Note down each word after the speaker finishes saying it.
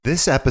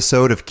This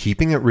episode of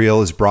Keeping It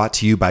Real is brought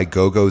to you by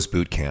GoGo's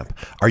Bootcamp.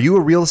 Are you a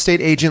real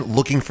estate agent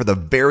looking for the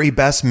very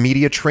best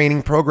media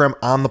training program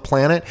on the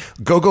planet?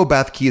 GoGo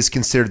Bethke is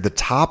considered the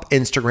top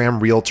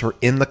Instagram realtor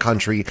in the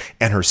country,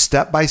 and her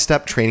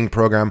step-by-step training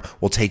program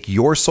will take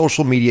your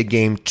social media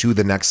game to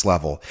the next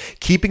level.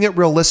 Keeping It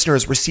Real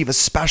listeners receive a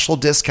special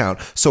discount,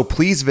 so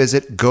please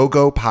visit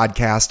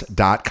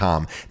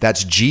gogopodcast.com.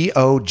 That's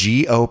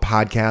GOGO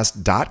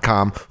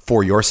podcast.com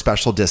for your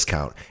special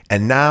discount.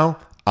 And now,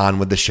 on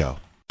with the show.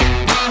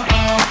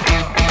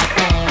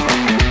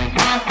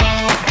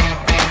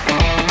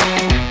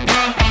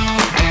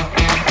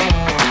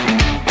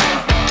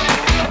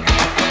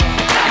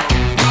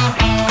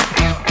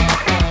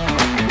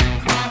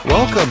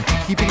 Welcome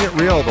to Keeping It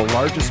Real, the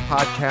largest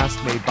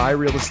podcast made by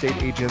real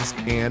estate agents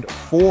and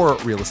for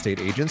real estate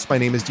agents. My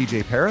name is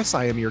DJ Paris.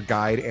 I am your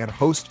guide and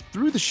host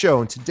through the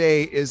show. And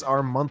today is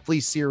our monthly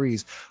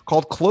series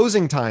called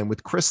Closing Time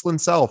with Chris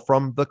Linsell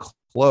from The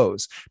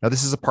Close. Now,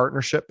 this is a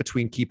partnership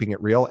between Keeping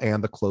It Real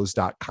and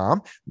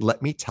theclose.com.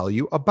 Let me tell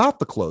you about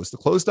The Close.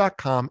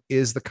 Theclose.com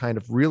is the kind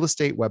of real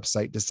estate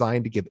website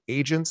designed to give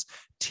agents,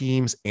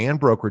 teams, and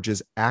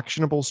brokerages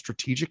actionable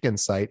strategic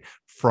insight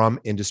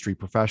from industry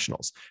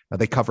professionals. Now,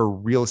 they cover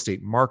real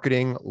estate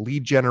marketing,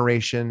 lead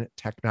generation,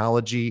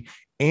 technology,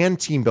 and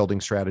team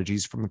building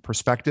strategies from the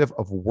perspective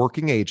of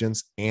working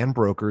agents and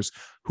brokers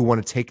who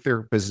want to take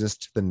their business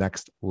to the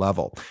next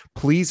level.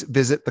 Please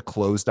visit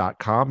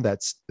theclose.com.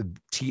 That's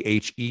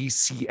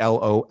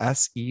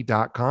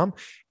THECLOSE.com,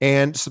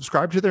 and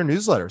subscribe to their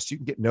newsletter so you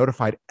can get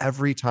notified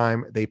every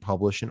time they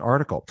publish an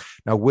article.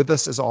 Now, with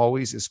us as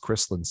always is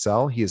Chris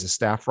Linsell. He is a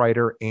staff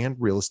writer and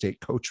real estate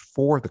coach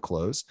for The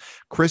Close.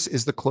 Chris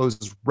is The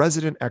Close's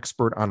resident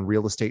expert on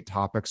real estate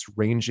topics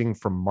ranging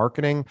from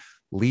marketing,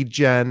 lead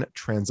gen,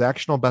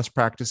 transactional best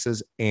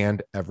practices,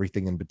 and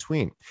everything in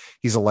between.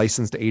 He's a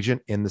licensed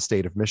agent in the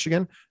state of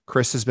Michigan.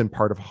 Chris has been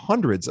part of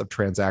hundreds of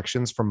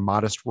transactions from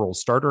modest rural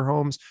starter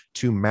homes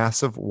to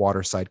massive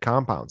waterside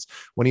compounds.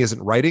 When he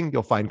isn't writing,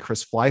 you'll find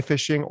Chris fly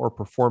fishing or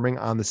performing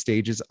on the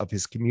stages of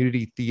his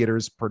community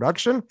theater's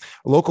production,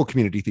 local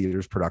community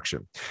theater's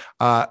production.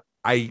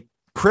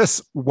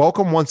 Chris,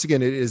 welcome once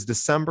again. It is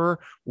December.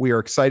 We are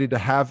excited to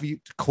have you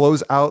to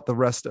close out the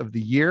rest of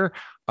the year.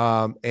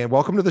 And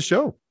welcome to the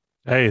show.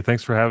 Hey,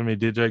 thanks for having me,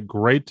 DJ.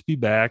 Great to be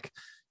back.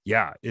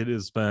 Yeah, it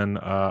has been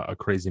a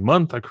crazy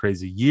month, a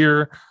crazy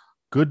year.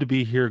 Good to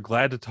be here.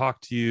 Glad to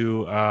talk to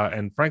you.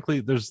 And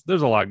frankly, there's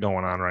a lot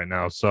going on right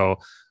now. So,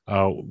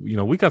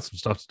 we got some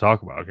stuff to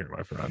talk about here,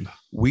 my friend.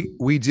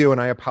 We do,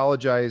 and I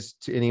apologize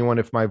to anyone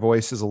if my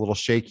voice is a little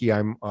shaky.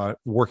 I'm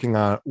working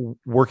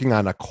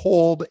on a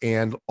cold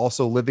and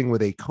also living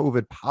with a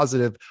COVID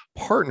positive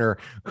partner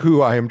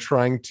who I am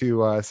trying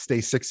to stay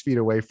 6 feet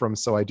away from,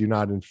 so I do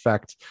not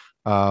infect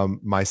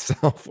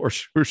myself or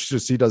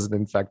she doesn't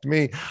infect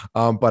me.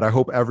 But I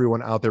hope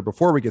everyone out there,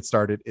 before we get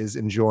started, is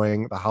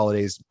enjoying the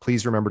holidays.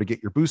 Please remember to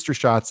get your booster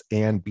shots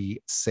and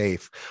be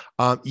safe.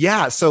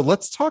 So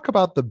let's talk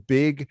about the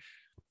big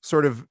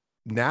sort of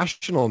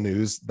national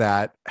news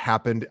that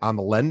happened on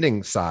the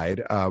lending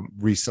side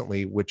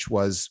recently, which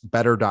was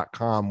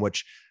Better.com,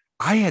 which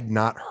I had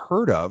not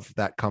heard of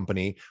that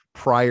company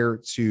prior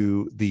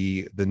to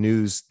the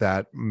news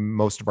that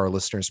most of our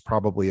listeners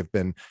probably have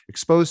been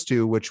exposed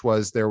to, which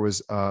was there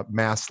was a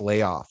mass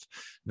layoff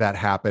that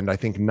happened. I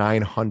think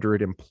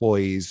 900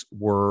 employees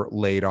were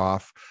laid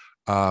off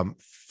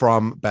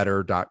from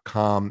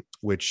Better.com,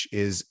 which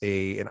is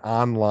an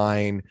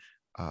online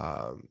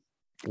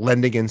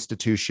lending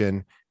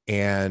institution,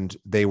 and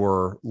they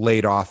were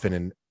laid off in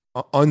an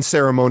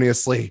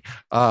unceremoniously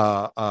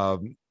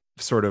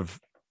sort of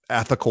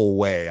ethical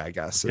way, I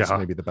guess is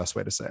maybe the best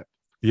way to say it.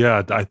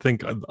 Yeah, I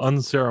think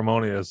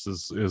unceremonious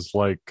is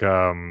like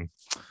I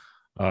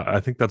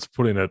think that's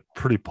putting it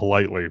pretty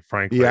politely,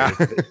 frankly. Yeah.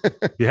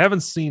 If you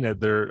haven't seen it,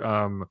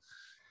 there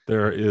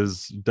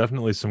is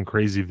definitely some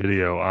crazy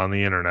video on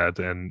the internet,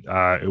 and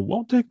it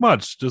won't take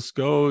much. Just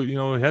go,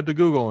 head to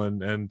Google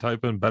and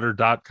type in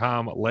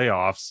Better.com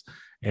layoffs,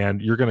 and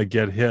you're going to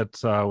get hit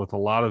with a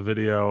lot of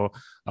video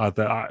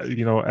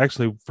that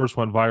actually first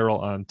went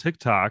viral on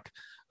TikTok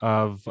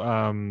of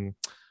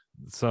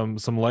some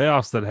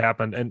layoffs that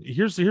happened. And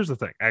here's the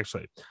thing.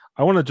 Actually,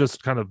 I want to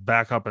just kind of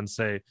back up and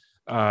say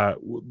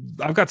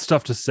I've got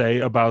stuff to say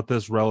about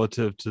this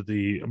relative to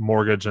the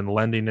mortgage and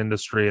lending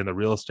industry and the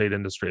real estate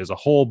industry as a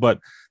whole, but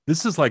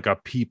this is like a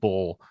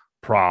people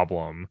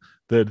problem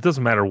that it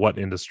doesn't matter what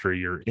industry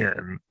you're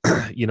in.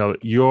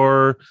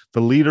 You're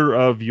the leader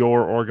of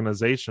your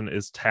organization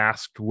is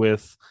tasked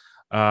with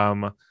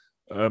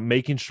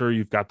making sure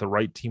you've got the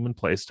right team in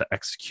place to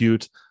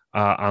execute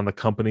on the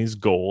company's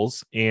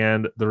goals.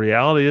 And the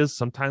reality is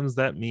sometimes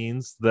that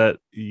means that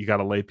you got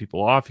to lay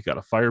people off, you got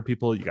to fire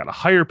people, you got to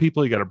hire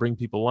people, you got to bring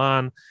people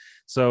on.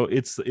 So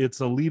it's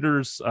a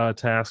leader's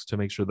task to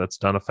make sure that's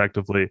done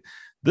effectively.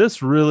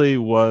 This really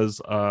was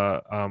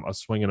a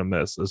swing and a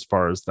miss as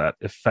far as that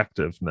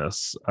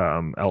effectiveness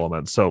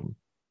element. So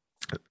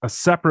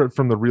separate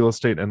from the real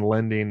estate and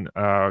lending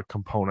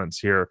components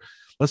here,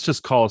 let's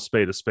just call a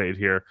spade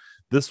here.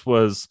 This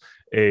was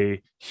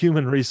a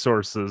human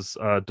resources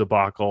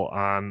debacle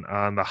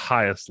on the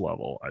highest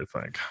level, I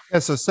think. Yeah,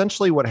 so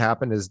essentially what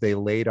happened is they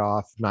laid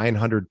off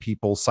 900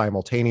 people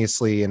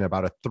simultaneously in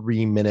about a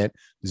 3-minute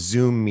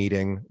Zoom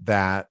meeting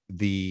that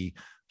the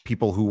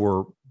people who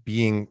were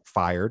being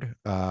fired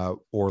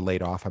or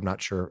laid off, I'm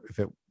not sure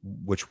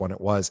which one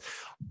it was,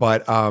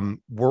 but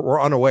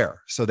were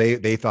unaware. So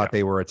they thought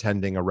they were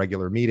attending a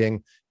regular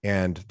meeting,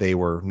 and they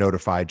were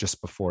notified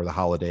just before the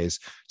holidays.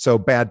 So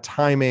bad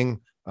timing,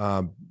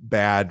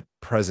 bad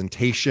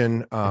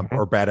presentation,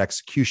 or bad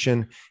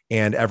execution,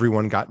 and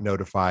everyone got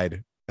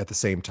notified at the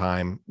same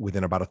time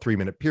within about a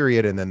 3-minute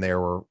period, and then they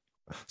were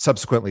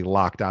subsequently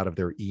locked out of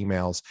their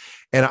emails.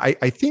 And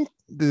I think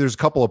there's a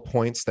couple of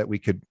points that we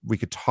could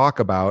talk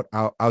about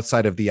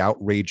outside of the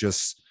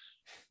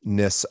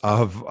outrageousness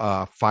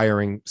of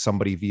firing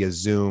somebody via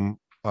Zoom,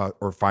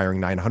 or firing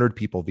 900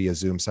 people via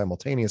Zoom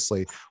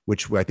simultaneously,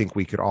 which I think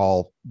we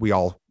all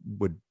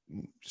would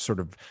sort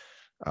of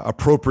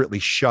appropriately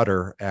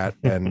shudder at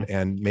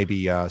and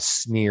maybe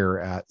sneer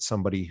at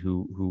somebody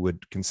who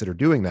would consider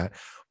doing that.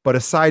 But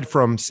aside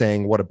from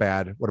saying what a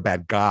bad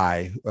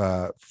guy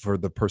for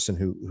the person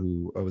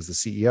who was the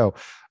CEO,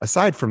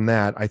 aside from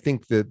that, I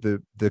think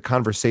the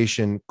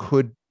conversation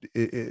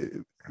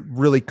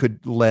really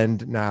could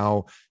lend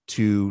now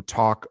to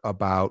talk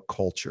about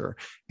culture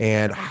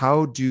and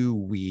how do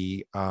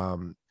we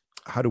bring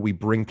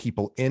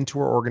people into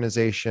our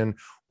organization?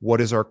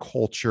 What is our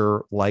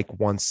culture like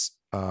once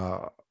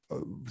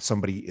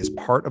somebody is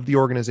part of the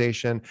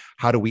organization?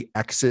 How do we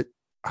exit?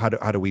 How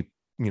do we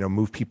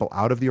move people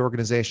out of the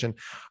organization?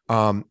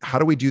 How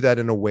do we do that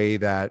in a way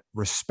that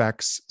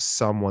respects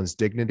someone's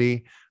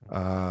dignity?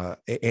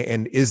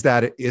 And is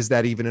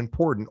that even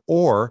important?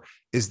 Or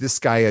is this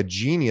guy a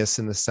genius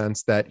in the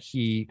sense that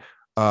he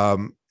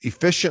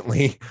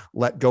efficiently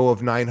let go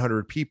of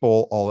 900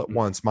 people all at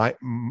once?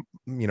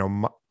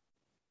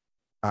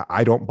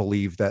 I don't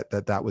believe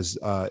that was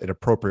an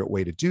appropriate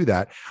way to do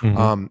that.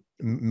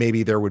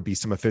 Maybe there would be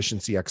some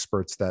efficiency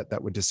experts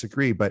that would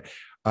disagree, but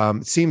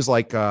it seems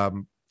like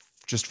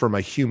just from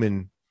a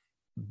human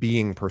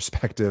being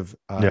perspective,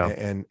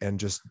 and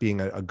just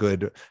being a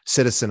good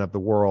citizen of the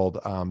world,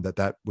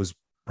 that was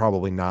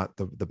probably not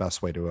the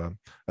best way to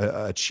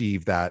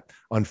achieve that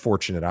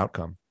unfortunate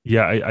outcome.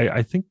 Yeah,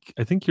 I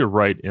think you're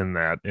right in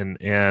that,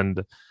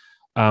 and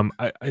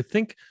I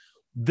think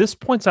this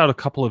points out a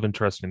couple of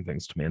interesting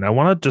things to me, and I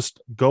want to just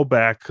go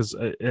back because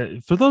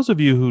for those of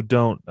you who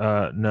don't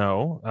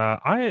know,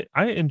 I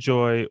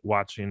enjoy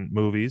watching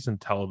movies and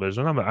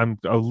television. I'm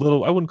a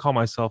little, I wouldn't call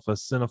myself a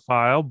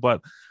cinephile, but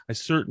I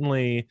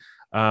certainly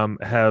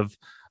have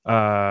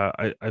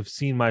I've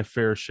seen my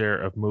fair share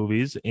of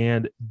movies,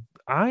 and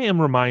I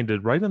am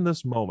reminded right in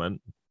this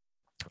moment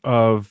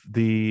of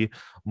the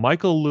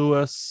Michael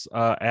Lewis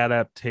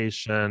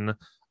adaptation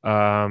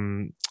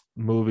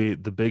movie,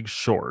 The Big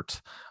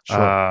Short.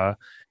 Sure.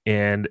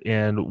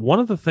 And one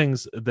of the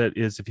things that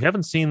is, if you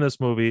haven't seen this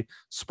movie,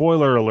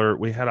 spoiler alert,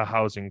 we had a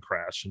housing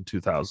crash in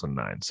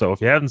 2009. So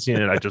if you haven't seen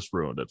it, I just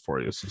ruined it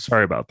for you. So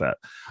sorry about that.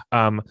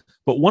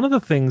 But one of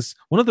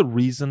the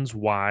reasons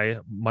why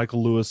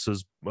Michael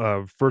Lewis's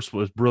first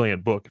was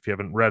brilliant book, if you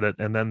haven't read it,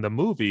 and then the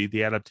movie,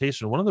 the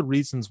adaptation, one of the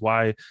reasons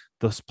why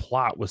this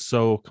plot was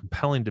so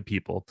compelling to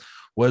people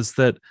was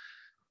that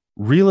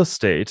real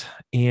estate,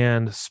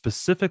 and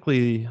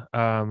specifically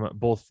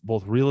both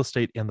real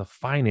estate and the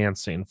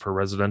financing for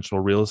residential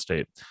real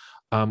estate,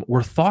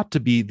 were thought to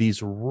be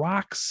these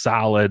rock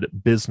solid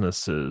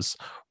businesses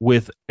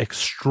with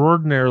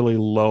extraordinarily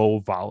low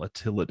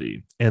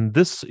volatility. And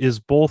this is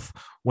both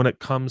when it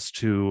comes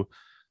to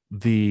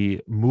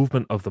the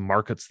movement of the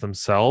markets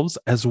themselves,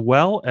 as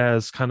well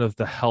as kind of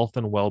the health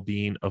and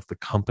well-being of the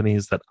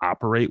companies that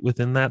operate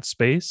within that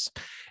space.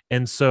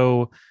 And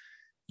so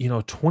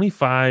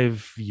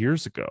 25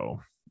 years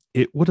ago,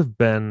 it would have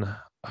been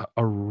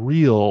a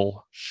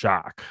real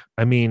shock.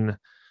 I mean,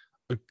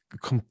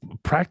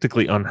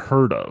 practically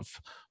unheard of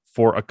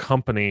for a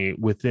company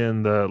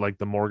within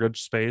the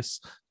mortgage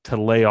space to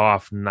lay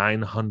off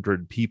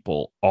 900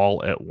 people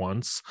all at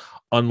once,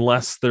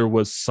 unless there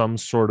was some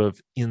sort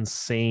of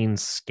insane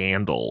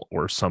scandal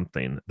or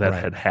something that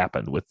had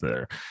happened with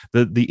the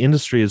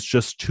industry is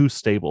just too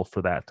stable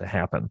for that to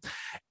happen.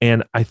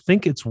 And I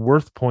think it's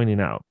worth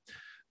pointing out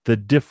the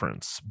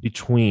difference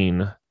between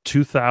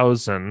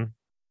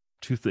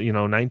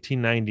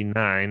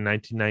 1999,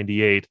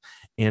 1998,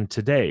 and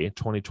today,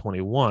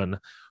 2021,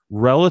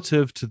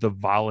 relative to the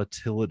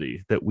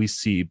volatility that we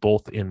see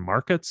both in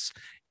markets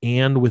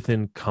and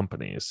within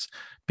companies,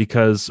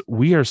 because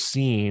we are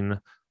seeing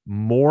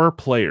more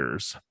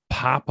players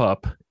pop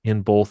up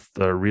in both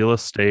the real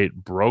estate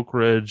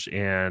brokerage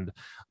and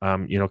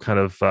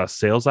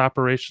sales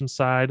operation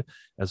side,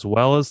 as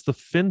well as the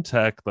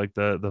fintech, like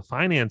the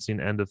financing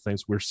end of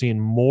things. We're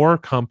seeing more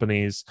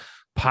companies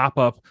pop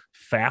up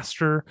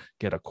faster,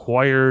 get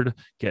acquired,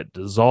 get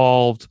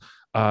dissolved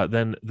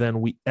than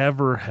we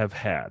ever have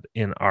had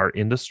in our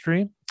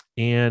industry.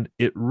 And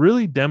it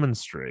really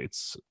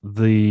demonstrates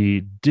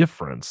the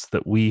difference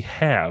that we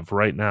have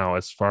right now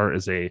as far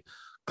as a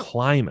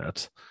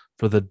climate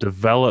for the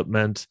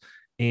development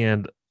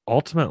and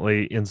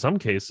ultimately, in some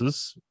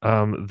cases,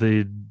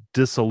 the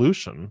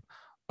dissolution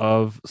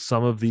of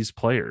some of these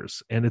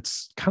players. And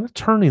it's kind of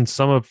turning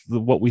some of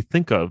what we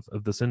think of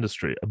this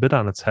industry a bit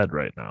on its head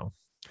right now.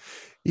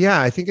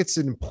 Yeah, I think it's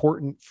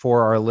important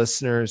for our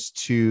listeners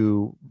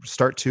to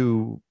start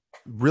to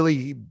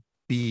really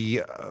be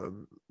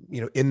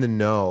in the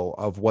know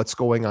of what's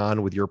going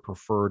on with your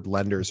preferred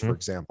lenders, for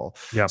example.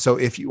 Yeah. So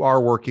if you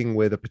are working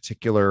with a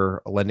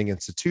particular lending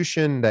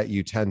institution that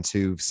you tend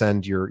to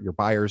send your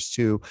buyers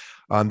to,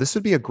 this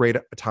would be a great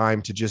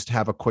time to just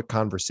have a quick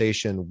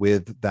conversation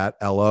with that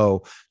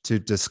LO to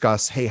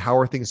discuss, hey, how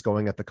are things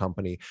going at the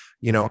company?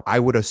 I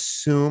would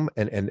assume,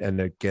 and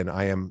again,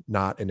 I am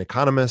not an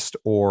economist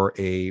or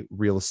a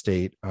real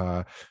estate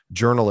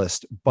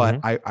journalist, but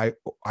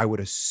I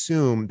would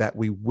assume that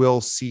we will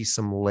see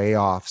some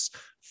layoffs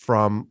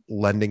from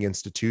lending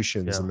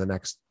institutions in the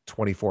next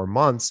 24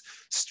 months,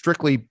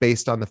 strictly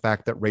based on the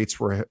fact that rates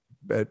were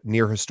at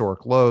near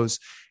historic lows,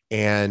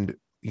 and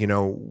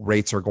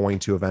rates are going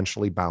to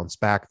eventually bounce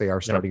back. They are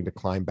starting to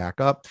climb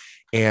back up.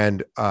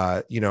 And,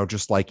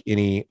 just like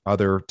any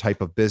other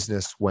type of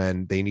business,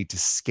 when they need to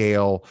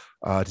scale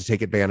to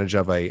take advantage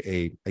of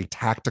a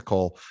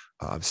tactical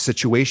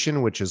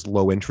situation, which is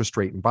low interest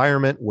rate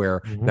environment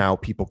where now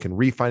people can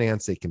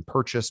refinance, they can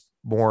purchase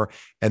more.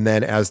 And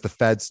then as the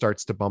Fed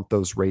starts to bump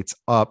those rates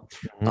up,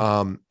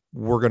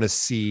 we're going to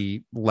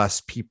see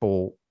less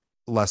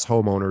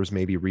homeowners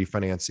maybe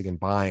refinancing and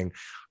buying.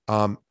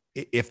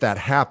 If that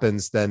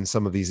happens, then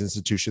some of these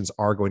institutions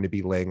are going to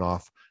be laying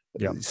off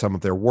some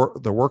of their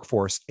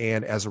workforce.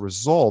 And as a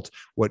result,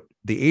 what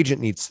the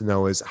agent needs to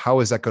know is,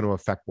 how is that going to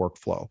affect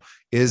workflow?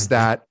 Is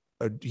that,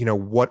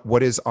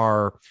 what is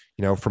our,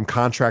 from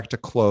contract to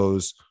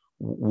close,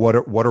 what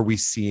are we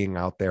seeing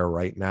out there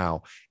right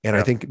now? And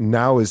I think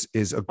now is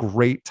a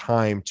great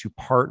time to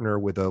partner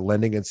with a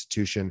lending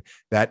institution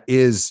that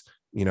is,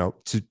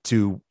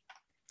 to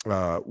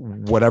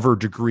whatever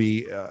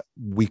degree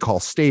we call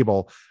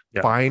stable.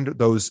 Find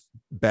those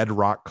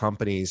bedrock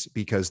companies,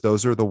 because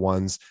those are the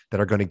ones that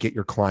are going to get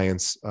your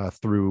clients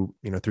through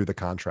the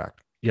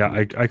contract.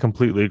 Yeah, I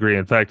completely agree.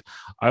 In fact,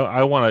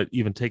 I want to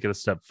even take it a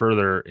step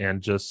further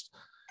and just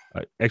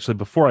actually,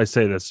 before I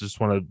say this, just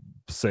want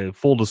to say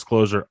full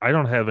disclosure. I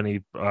don't have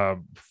any,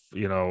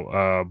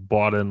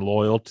 bought in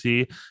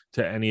loyalty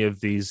to any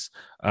of these,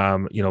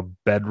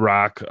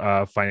 bedrock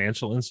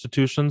financial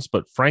institutions.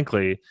 But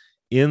frankly,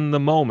 in the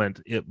moment,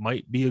 it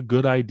might be a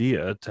good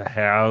idea to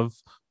have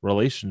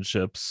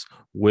relationships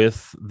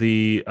with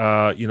the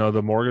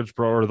the mortgage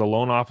broker, the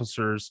loan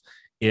officers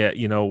at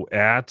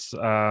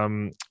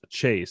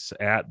Chase,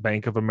 at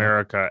Bank of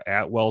America,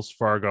 at Wells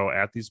Fargo,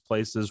 at these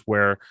places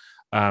where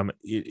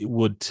it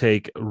would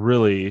take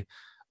really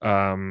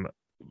an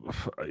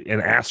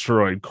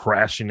asteroid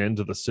crashing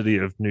into the city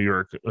of New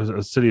York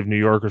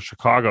or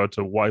Chicago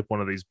to wipe one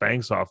of these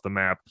banks off the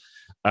map.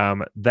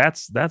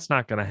 That's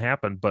not going to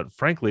happen. But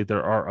frankly,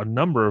 there are a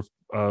number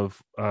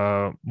of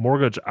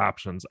mortgage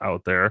options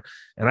out there,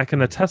 and I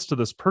can attest to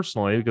this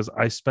personally because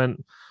I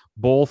spent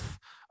both.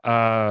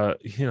 I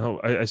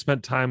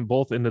spent time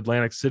both in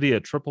Atlantic City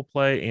at Triple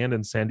Play and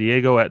in San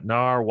Diego at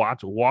NAR,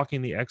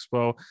 walking the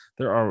expo.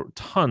 There are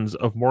tons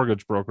of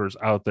mortgage brokers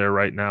out there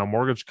right now,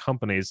 mortgage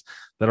companies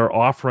that are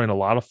offering a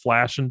lot of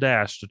flash and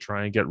dash to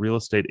try and get real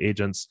estate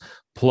agents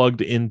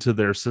plugged into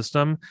their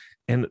system.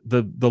 And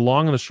the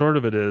long and the short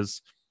of it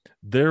is,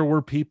 there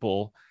were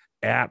people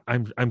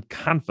I'm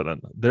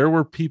confident there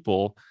were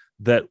people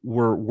that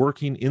were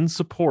working in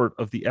support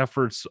of the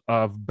efforts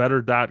of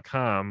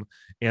Better.com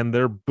and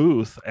their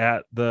booth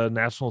at the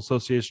National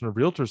Association of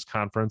Realtors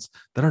conference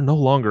that are no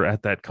longer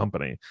at that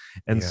company.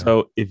 And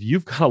so if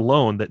you've got a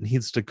loan that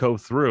needs to go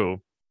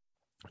through,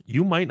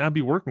 you might not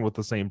be working with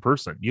the same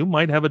person. You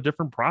might have a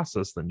different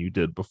process than you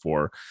did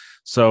before.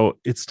 So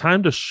it's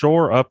time to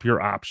shore up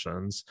your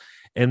options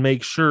and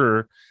make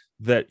sure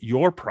that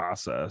your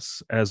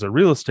process as a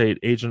real estate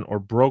agent or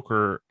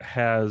broker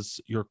has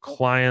your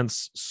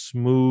client's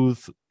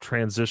smooth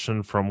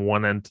transition from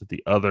one end to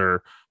the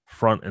other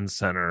front and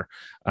center.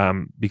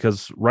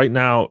 Because right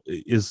now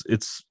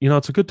it's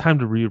a good time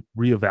to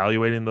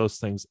reevaluating those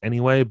things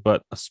anyway,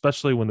 but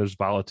especially when there's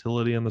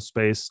volatility in the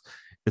space,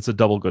 it's a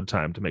double good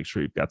time to make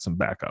sure you've got some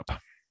backup.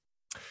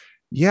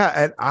 Yeah.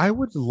 And I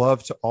would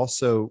love to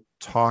also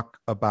talk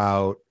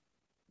about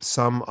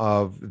some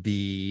of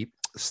the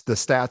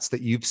stats that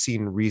you've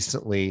seen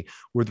recently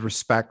with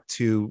respect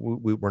to,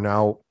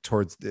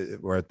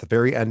 we're at the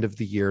very end of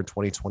the year,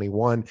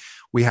 2021.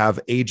 We have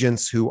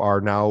agents who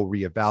are now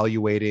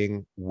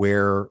reevaluating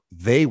where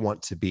they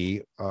want to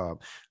be.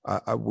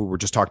 We were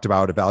just talked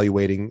about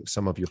evaluating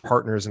some of your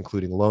partners,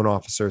 including loan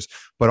officers,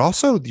 but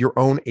also your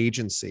own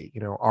agency.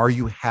 Are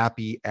you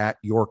happy at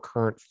your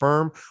current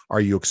firm? Are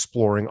you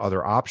exploring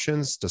other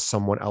options? Does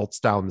someone else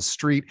down the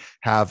street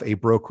have a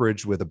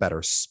brokerage with a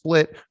better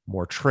split,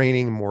 more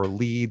training, more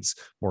leads,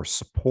 more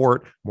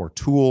support, more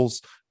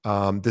tools?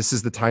 This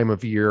is the time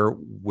of year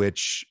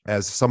which,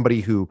 as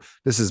somebody who,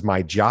 this is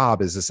my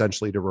job, is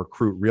essentially to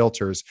recruit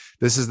realtors.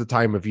 This is the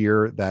time of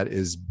year that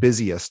is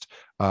busiest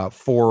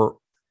for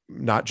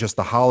not just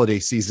the holiday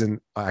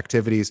season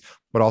activities,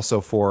 but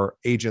also for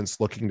agents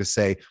looking to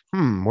say,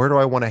 where do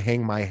I want to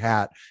hang my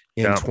hat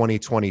in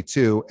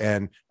 2022?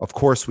 And of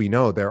course, we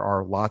know there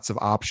are lots of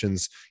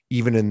options,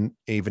 even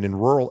in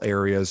rural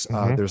areas.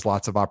 There's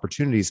lots of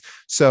opportunities.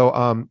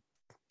 So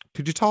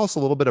could you tell us a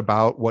little bit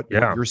about what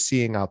you're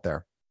seeing out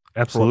there?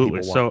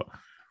 Absolutely. So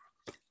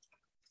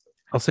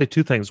I'll say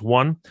two things.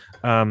 One,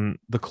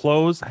 the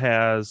Close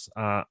has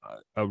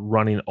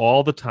running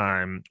all the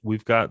time.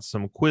 We've got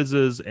some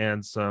quizzes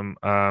and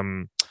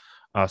some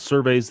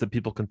surveys that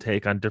people can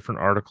take on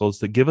different articles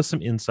that give us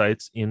some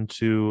insights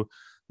into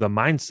the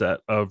mindset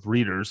of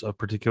readers of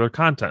particular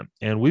content.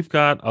 And we've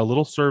got a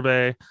little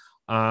survey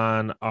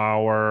on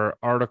our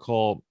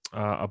article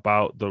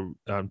about the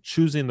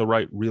choosing the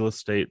right real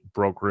estate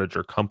brokerage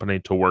or company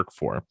to work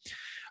for.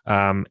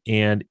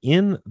 And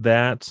in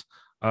that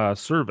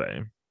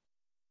survey,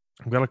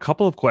 I've got a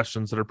couple of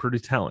questions that are pretty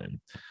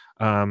telling.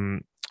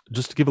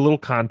 Just to give a little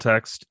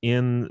context,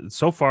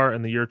 so far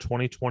in the year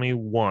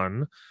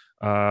 2021,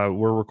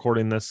 we're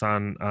recording this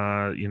on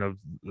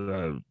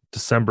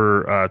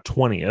December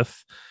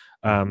 20th.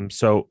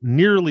 So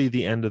nearly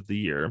the end of the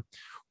year,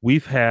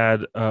 we've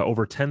had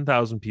over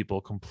 10,000 people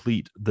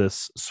complete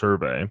this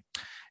survey.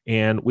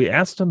 And we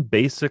asked them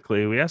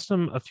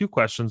a few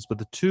questions, but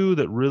the two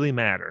that really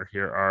matter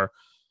here are,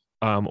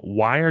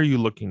 why are you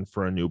looking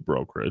for a new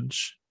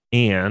brokerage?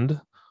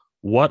 And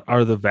what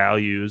are the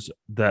values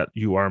that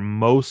you are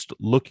most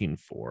looking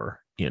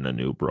for in a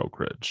new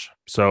brokerage?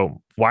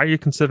 So why are you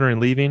considering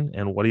leaving,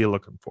 and what are you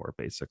looking for,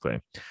 basically?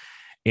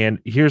 And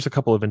here's a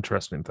couple of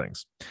interesting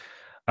things.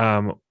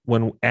 When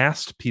we're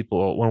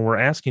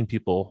asking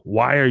people,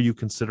 why are you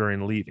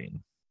considering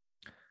leaving?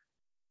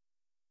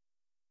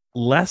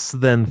 Less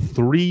than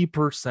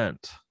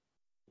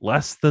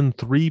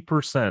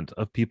 3%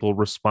 of people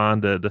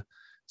responded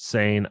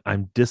saying,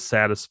 I'm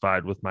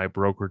dissatisfied with my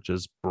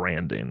brokerage's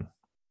branding.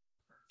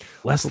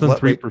 Less than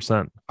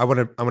 3%. I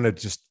want to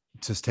just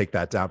take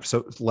that down.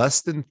 So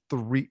less than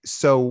 3.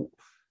 So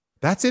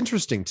that's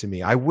interesting to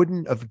me. I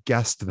wouldn't have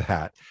guessed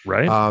that.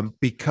 Right.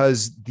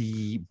 Because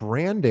the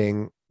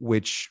branding,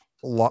 which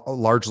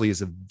largely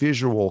is a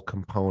visual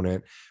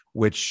component,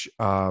 which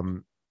I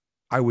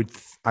would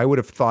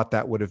have thought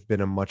that would have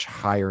been a much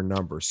higher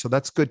number. So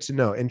that's good to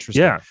know.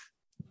 Interesting. Yeah.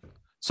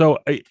 So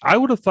I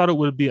would have thought it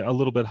would be a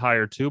little bit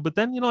higher too, but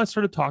then, I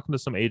started talking to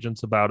some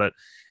agents about it,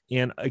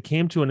 and I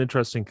came to an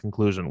interesting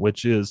conclusion,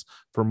 which is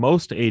for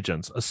most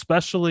agents,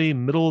 especially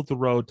middle of the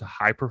road to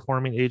high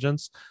performing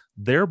agents,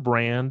 their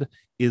brand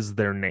is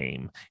their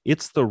name.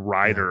 It's the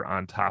rider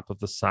on top of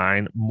the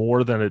sign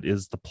more than it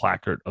is the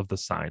placard of the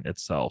sign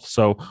itself.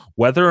 So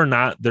whether or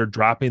not they're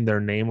dropping their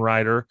name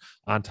rider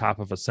on top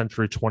of a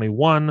Century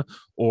 21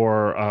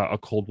 or a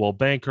Coldwell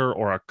Banker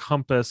or a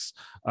Compass,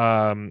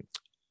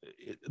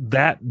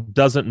 that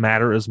doesn't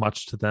matter as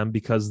much to them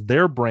because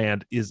their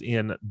brand is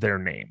in their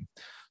name.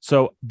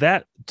 So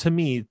that, to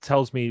me,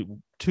 tells me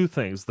two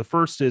things. The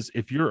first is,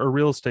 if you're a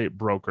real estate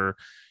broker,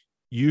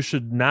 you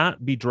should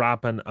not be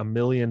dropping $1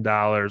 million,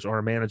 or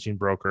a managing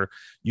broker,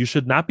 you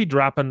should not be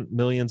dropping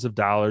millions of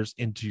dollars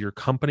into your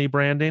company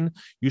branding.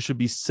 You should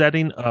be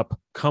setting up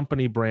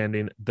company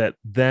branding that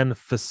then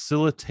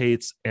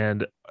facilitates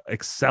and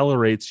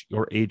accelerates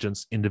your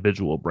agent's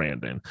individual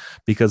branding,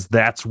 because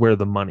that's where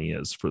the money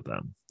is for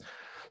them.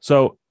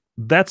 So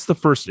that's the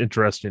first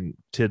interesting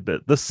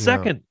tidbit. The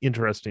second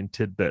interesting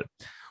tidbit,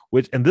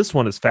 and this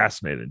one is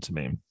fascinating to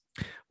me,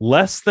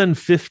 less than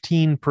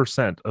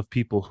 15% of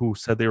people who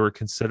said they were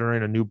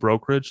considering a new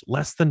brokerage,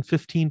 less than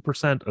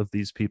 15% of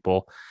these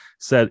people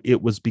said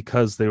it was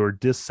because they were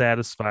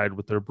dissatisfied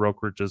with their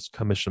brokerage's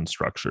commission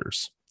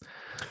structures.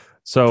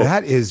 So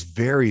that is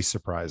very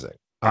surprising.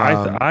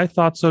 I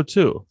thought so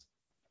too.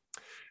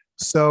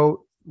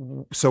 So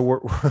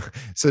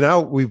now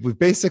we've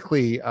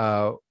basically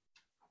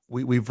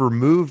we've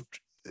removed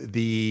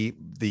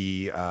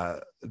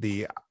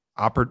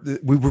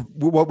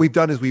what we've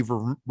done is we've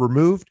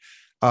removed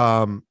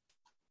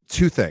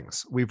two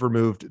things. We've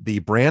removed the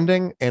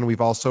branding, and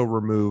we've also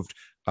removed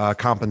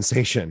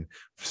compensation.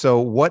 So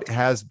what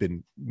has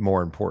been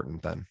more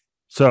important then?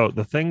 So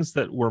the things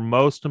that were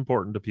most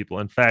important to people,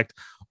 in fact,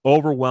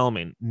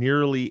 overwhelming,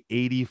 nearly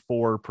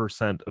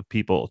 84% of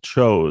people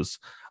chose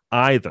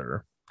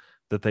either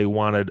that they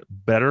wanted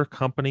better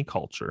company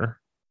culture,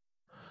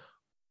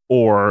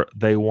 or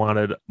they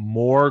wanted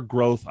more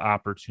growth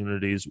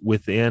opportunities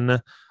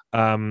within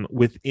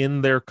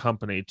their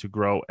company to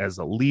grow as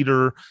a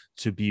leader,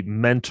 to be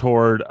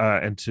mentored,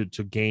 and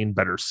to gain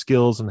better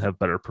skills and have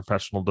better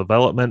professional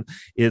development.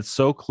 It's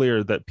so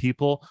clear that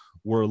people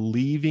were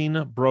leaving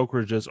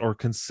brokerages or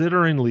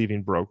considering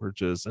leaving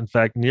brokerages. In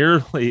fact,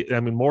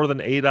 more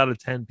than 8 out of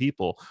 10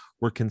 people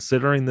were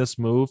considering this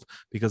move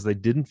because they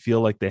didn't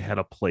feel like they had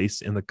a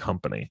place in the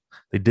company.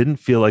 They didn't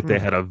feel like they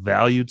had a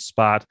valued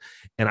spot.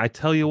 And I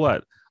tell you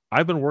what,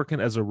 I've been working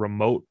as a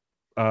remote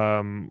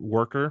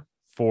worker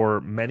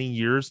for many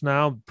years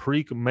now,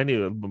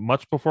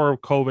 much before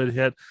COVID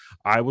hit.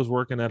 I was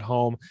working at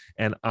home,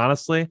 and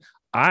honestly,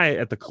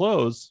 at the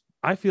close,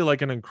 I feel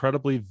like an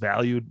incredibly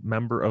valued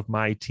member of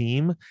my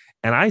team,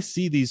 and I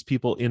see these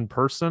people in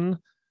person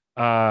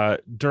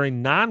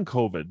during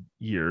non-COVID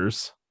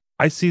years.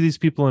 I see these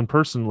people in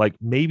person like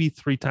maybe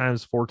 3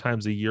 times, 4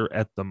 times a year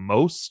at the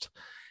most.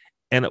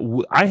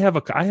 And I have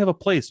a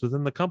place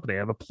within the company. I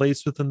have a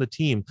place within the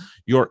team.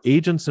 Your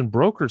agents and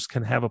brokers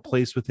can have a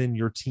place within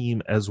your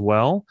team as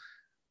well.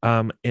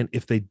 And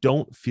if they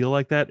don't feel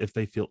like that, if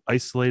they feel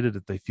isolated,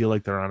 if they feel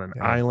like they're on an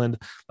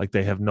island, like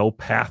they have no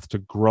path to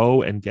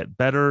grow and get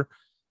better,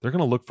 they're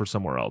going to look for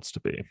somewhere else to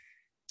be.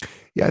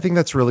 Yeah, I think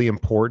that's really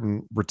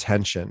important.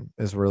 Retention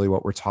is really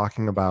what we're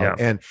talking about.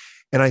 Yeah.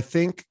 And I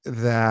think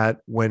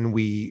that when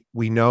we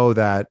know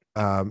that,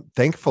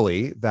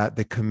 thankfully, that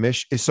the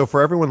commission, so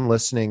for everyone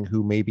listening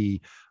who may be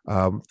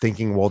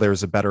thinking, well,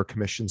 there's a better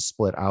commission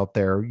split out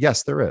there.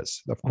 Yes, there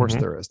is. Of course,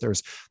 there is. There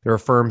are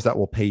firms that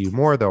will pay you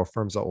more. There are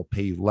firms that will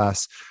pay you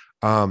less.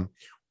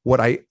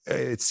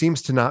 It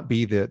seems to not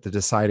be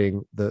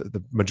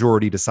the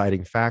majority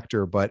deciding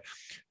factor, but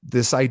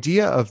this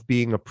idea of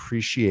being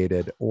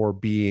appreciated or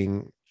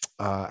being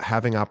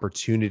having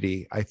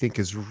opportunity, I think,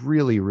 is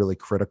really, really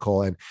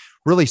critical and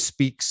really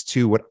speaks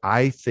to what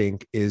I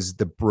think is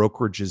the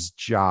brokerage's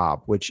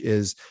job, which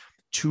is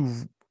to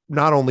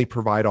not only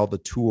provide all the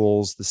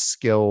tools, the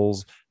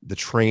skills, the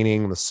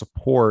training, the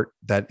support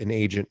that an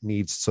agent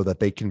needs so that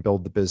they can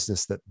build the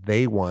business that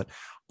they want,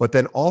 but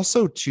then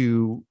also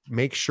to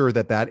make sure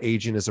that that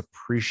agent is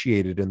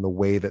appreciated in the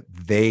way that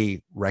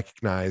they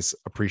recognize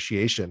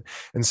appreciation.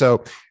 And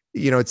so,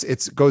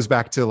 it goes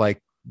back to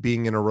like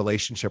being in a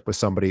relationship with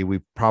somebody. We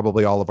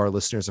probably, all of our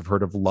listeners have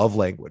heard of love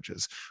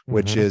languages,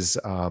 which is,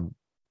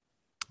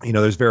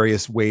 there's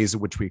various ways in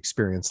which we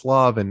experience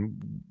love,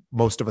 and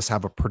most of us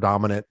have a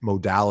predominant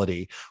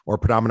modality or a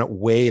predominant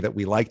way that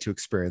we like to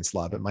experience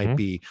love. It might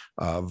be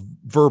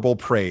verbal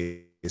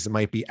praise. It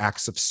might be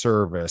acts of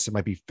service. It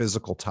might be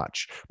physical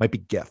touch. It might be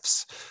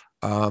gifts.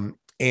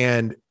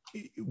 And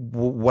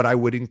what I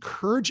would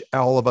encourage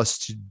all of us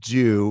to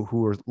do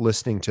who are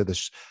listening to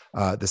this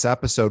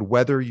episode,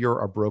 whether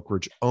you're a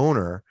brokerage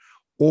owner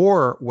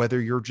or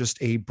whether you're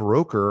just a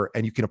broker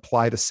and you can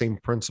apply the same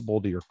principle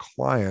to your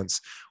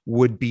clients,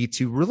 would be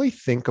to really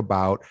think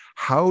about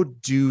how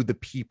do the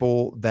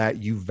people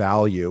that you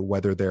value,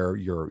 whether they're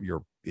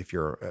if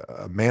you're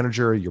a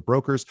manager, your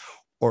brokers,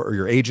 or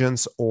your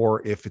agents,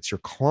 or if it's your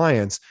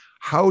clients,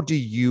 how do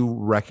you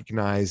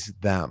recognize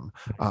them?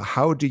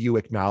 How do you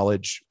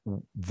acknowledge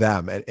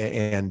them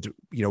and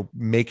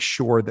make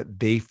sure that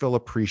they feel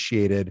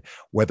appreciated,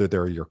 whether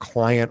they're your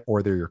client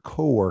or they're your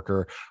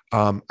coworker?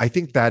 I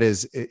think that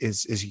is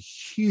a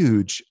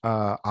huge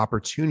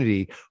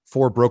opportunity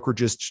for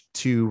brokerages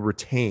to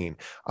retain.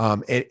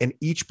 And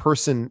each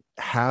person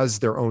has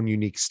their own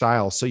unique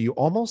style. So you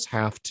almost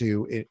have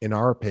to,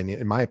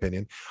 in my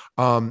opinion,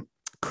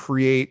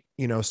 create,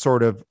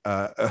 sort of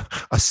a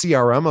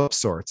CRM of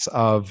sorts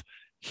of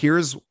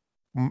here's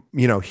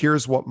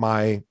what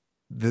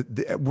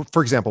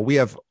for example, we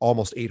have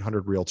almost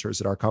 800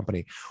 realtors at our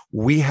company.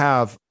 We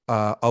have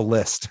a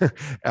list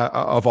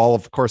of all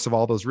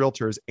those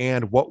realtors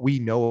and what we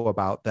know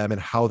about them and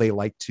how they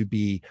like to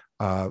be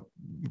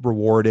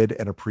rewarded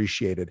and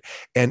appreciated.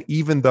 And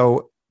even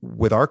though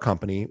with our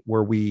company,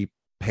 where we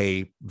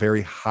pay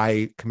very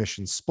high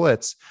commission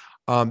splits,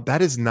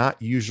 that is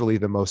not usually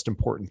the most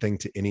important thing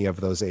to any of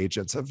those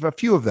agents. A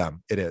few of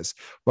them it is,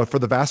 but for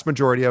the vast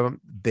majority of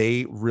them,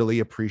 they really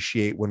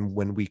appreciate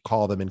when we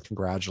call them and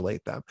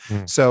congratulate them.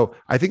 So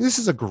I think this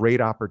is a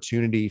great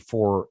opportunity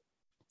for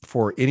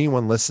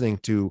anyone listening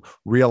to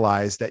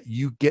realize that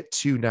you get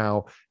to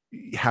now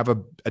have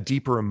a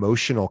deeper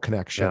emotional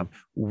connection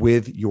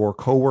with your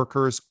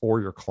coworkers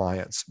or your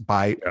clients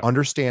by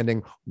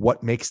understanding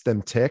what makes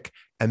them tick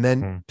and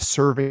then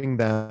serving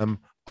them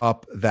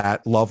up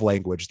that love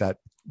language that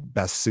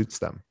best suits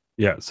them.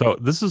 Yeah. So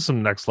this is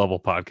some next level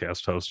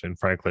podcast hosting,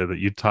 frankly, that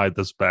you tied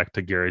this back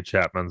to Gary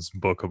Chapman's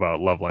book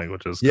about love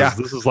languages. Yeah.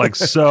 This is like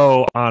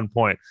so on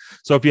point.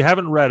 So if you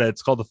haven't read it,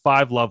 it's called The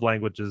 5 Love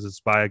Languages.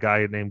 It's by a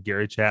guy named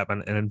Gary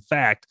Chapman. And in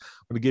fact,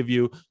 I'm going to give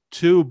you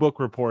 2 book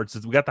reports.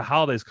 We got the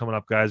holidays coming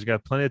up, guys. You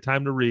got plenty of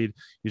time to read.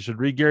 You should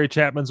read Gary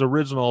Chapman's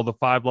original, The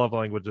 5 Love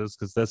Languages,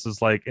 because this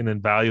is like an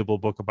invaluable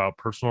book about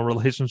personal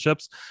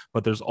relationships.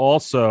 But there's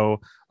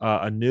also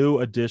a new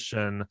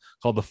edition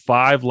called The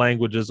 5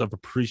 Languages of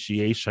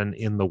Appreciation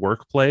in the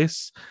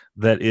Workplace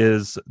that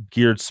is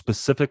geared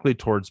specifically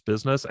towards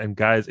business. And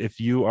guys, if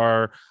you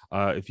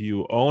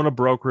own a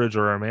brokerage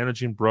or a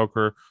managing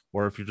broker,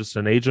 or if you're just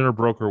an agent or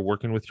broker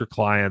working with your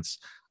clients,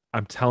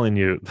 I'm telling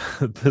you,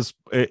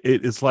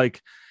 it's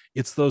like,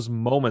 it's those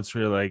moments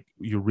where you're like,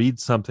 you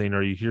read something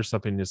or you hear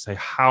something and you say,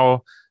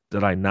 how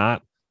did I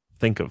not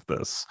think of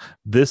this?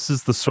 This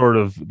is the sort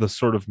of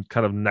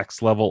kind of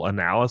next level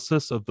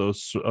analysis of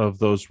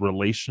those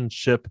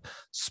relationship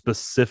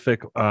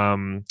specific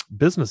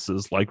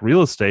businesses like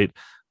real estate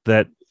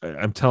that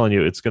I'm telling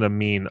you, it's going to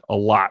mean a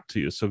lot to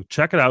you. So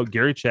check it out.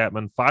 Gary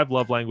Chapman, 5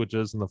 Love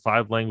Languages and the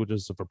 5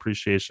 Languages of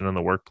Appreciation in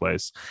the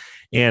Workplace.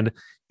 And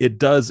it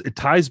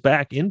ties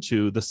back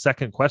into the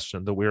second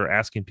question that we were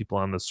asking people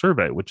on the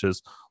survey, which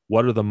is,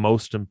 what are the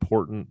most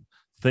important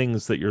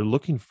things that you're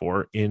looking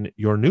for in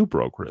your new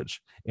brokerage?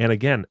 And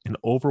again, an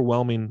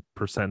overwhelming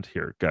percent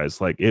here,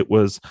 guys. Like, it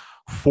was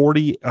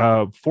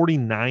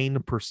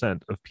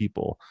 49% of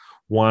people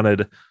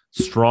wanted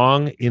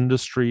strong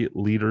industry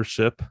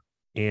leadership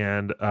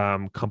and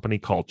company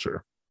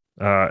culture.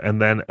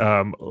 And then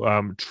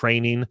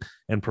training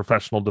and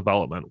professional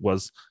development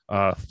was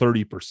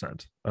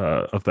 30%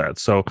 of that.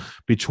 So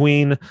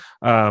between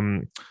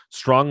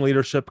strong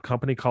leadership,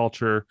 company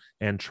culture,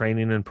 and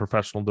training and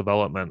professional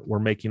development, we're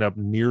making up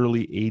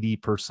nearly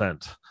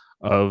 80%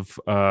 of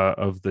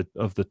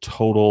the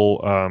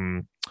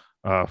total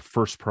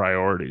first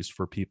priorities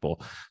for people.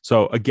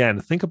 So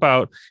again, think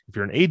about, if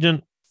you're an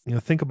agent,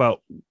 think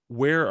about,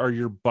 where are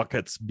your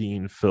buckets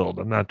being filled?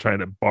 I'm not trying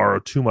to borrow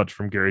too much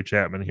from Gary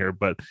Chapman here,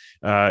 but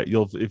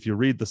if you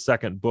read the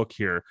second book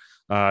here,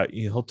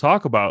 he'll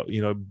talk about,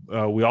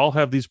 we all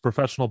have these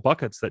professional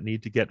buckets that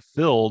need to get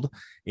filled,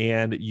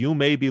 and you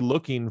may be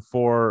looking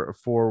for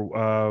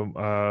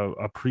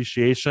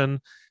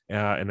appreciation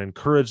and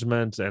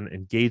encouragement and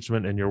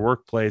engagement in your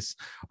workplace.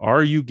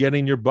 Are you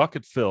getting your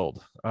bucket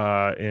filled?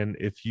 And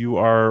if you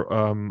are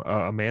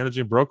a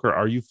managing broker,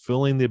 are you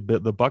filling the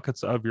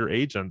buckets of your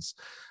agents?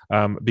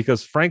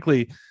 Because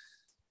frankly,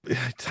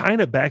 tying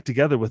it back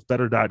together with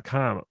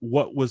Better.com,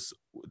 what was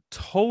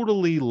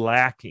totally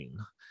lacking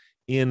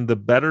in the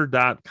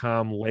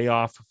Better.com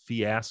layoff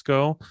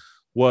fiasco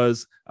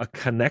was a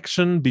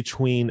connection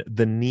between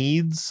the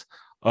needs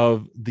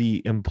of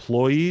the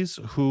employees,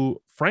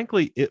 who,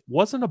 frankly, it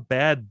wasn't a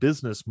bad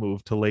business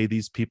move to lay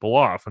these people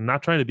off. I'm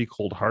not trying to be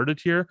cold-hearted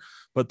here,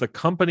 but the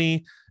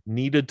company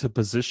needed to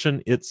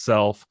position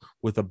itself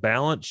with a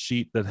balance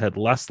sheet that had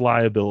less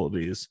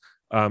liabilities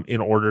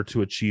in order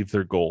to achieve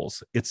their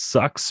goals. It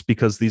sucks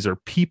because these are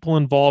people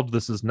involved.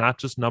 This is not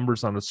just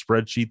numbers on a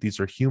spreadsheet. These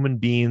are human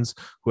beings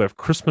who have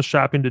Christmas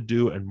shopping to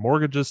do and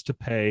mortgages to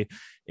pay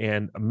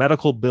and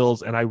medical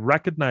bills. And I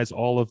recognize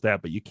all of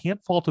that, but you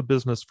can't fault a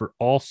business for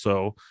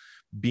also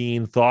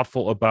being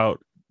thoughtful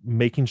about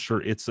making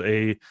sure it's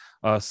a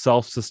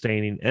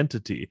self-sustaining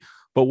entity.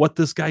 But what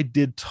this guy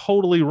did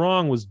totally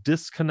wrong was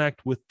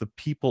disconnect with the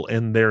people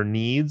and their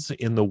needs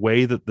in the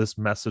way that this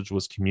message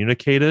was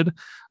communicated.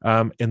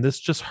 And this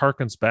just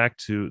harkens back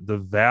to the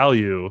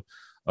value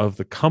of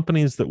the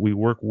companies that we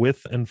work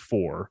with and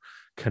for,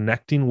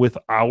 connecting with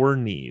our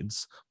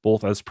needs,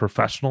 both as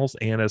professionals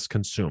and as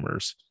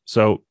consumers.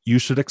 So you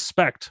should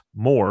expect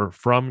more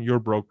from your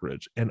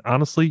brokerage. And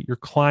honestly, your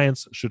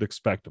clients should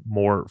expect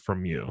more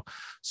from you.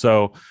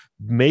 So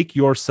make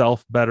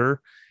yourself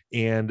better,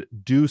 and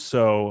do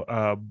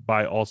so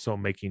by also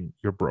making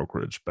your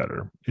brokerage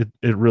better. It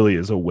really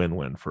is a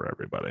win-win for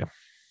everybody.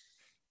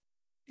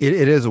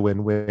 It is a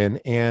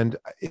win-win. And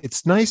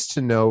it's nice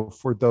to know,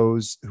 for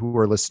those who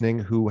are listening,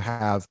 who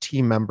have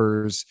team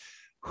members,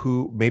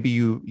 who maybe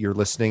you're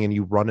listening and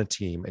you run a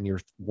team and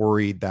you're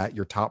worried that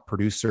your top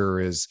producer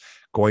is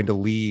going to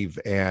leave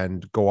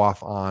and go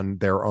off on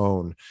their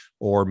own,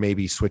 or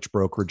maybe switch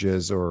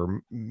brokerages,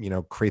 or,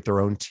 create their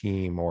own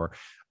team, or,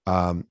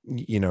 of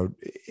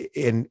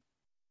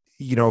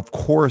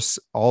course,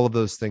 all of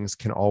those things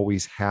can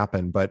always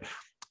happen. But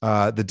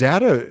the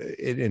data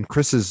in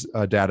Chris's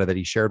data that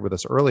he shared with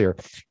us earlier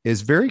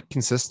is very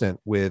consistent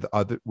with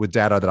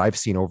data that I've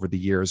seen over the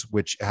years,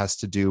 which has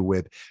to do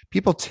with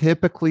people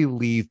typically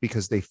leave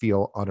because they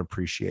feel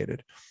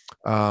unappreciated.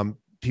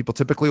 People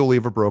typically will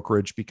leave a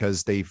brokerage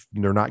because they're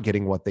not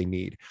getting what they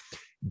need.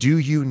 Do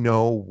you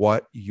know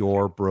what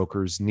your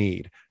brokers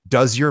need?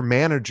 Does your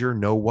manager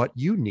know what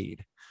you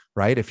need?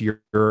 Right? If you're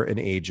an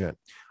agent,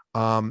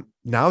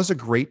 now is a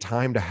great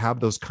time to have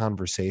those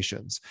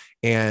conversations,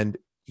 and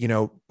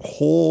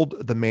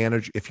hold the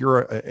manager. If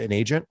you're an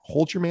agent,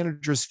 hold your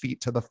manager's feet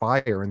to the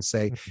fire and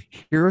say,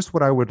 here's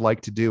what I would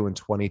like to do in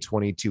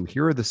 2022.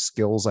 Here are the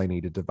skills I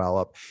need to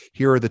develop.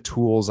 Here are the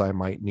tools I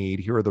might need.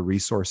 Here are the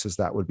resources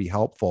that would be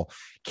helpful.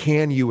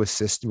 Can you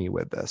assist me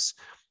with this?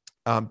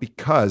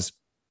 Because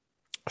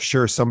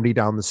sure, somebody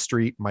down the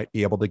street might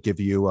be able to give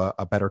you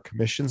a better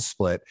commission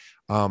split.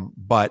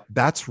 But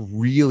that's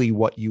really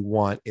what you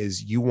want,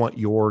 is you want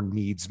your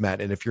needs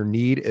met. And if your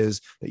need is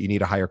that you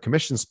need a higher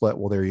commission split,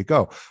 well, there you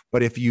go.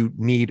 But if you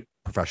need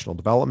professional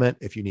development,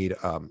 if you need,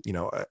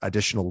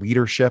 additional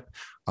leadership,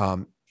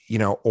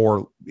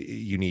 or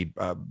you need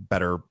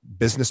better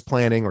business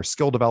planning or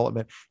skill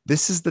development,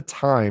 this is the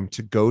time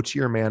to go to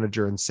your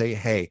manager and say,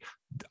 hey,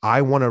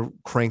 I want to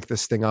crank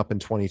this thing up in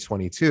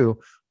 2022.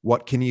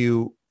 What can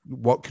you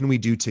what can we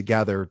do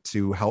together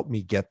to help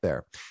me get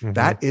there? Mhm.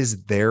 That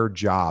is their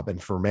job.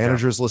 And for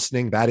managers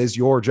listening, that is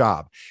your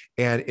job.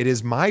 And it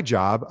is my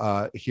job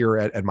here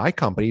at my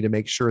company to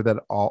make sure that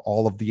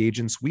all of the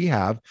agents we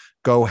have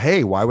go,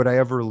 hey, why would I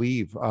ever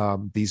leave?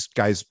 These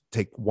guys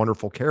take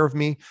wonderful care of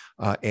me,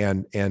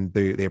 and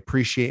they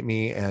appreciate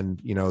me,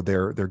 and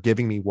they're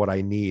giving me what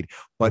I need.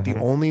 But the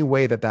only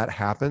way that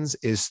happens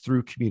is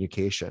through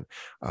communication.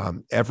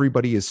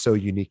 Everybody is so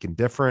unique and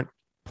different.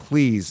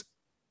 Please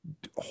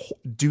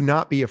do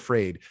not be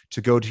afraid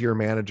to go to your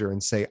manager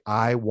and say,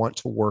 I want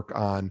to work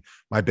on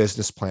my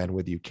business plan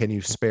with you. Can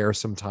you spare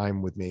some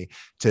time with me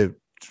to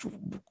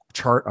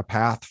chart a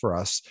path for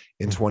us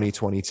in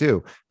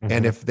 2022?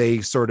 And if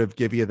they sort of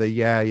give you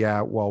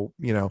the, well,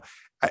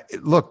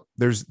 look,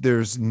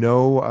 there's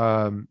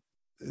no,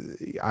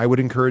 I would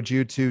encourage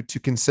you to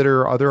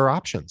consider other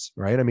options,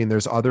 right? I mean,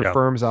 there's other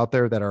firms out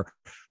there that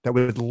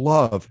would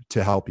love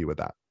to help you with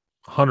that.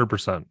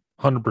 100%.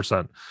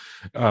 100%.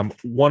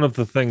 One of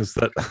the things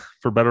that,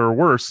 for better or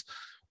worse,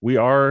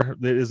 there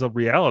is a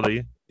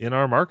reality in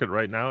our market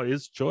right now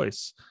is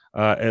choice.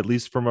 At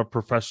least from a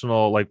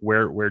professional, like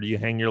where do you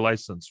hang your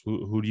license?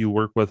 Who do you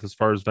work with as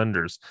far as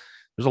vendors?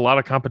 There's a lot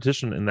of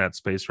competition in that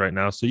space right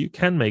now, so you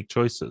can make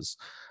choices.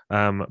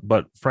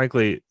 But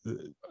frankly,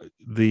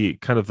 the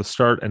kind of the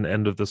start and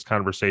end of this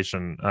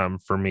conversation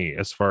for me,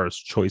 as far as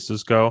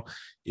choices go,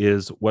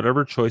 is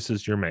whatever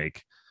choices you're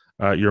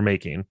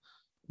making,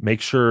 make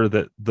sure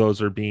that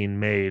those are being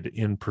made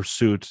in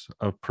pursuit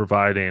of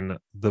providing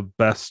the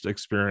best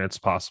experience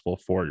possible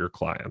for your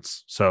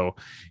clients. So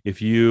if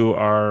you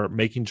are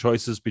making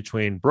choices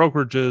between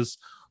brokerages,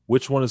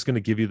 which one is going to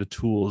give you the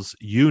tools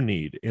you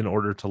need in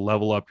order to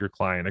level up your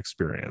client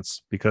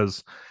experience?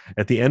 Because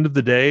at the end of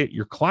the day,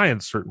 your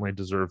clients certainly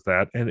deserve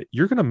that. And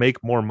you're going to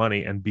make more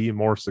money and be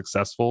more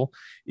successful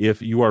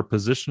if you are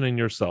positioning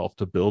yourself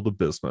to build a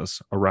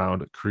business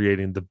around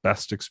creating the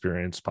best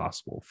experience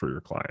possible for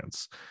your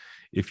clients.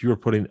 If you are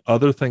putting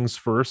other things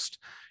first,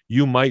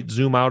 you might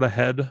zoom out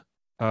ahead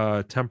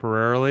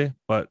temporarily,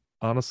 but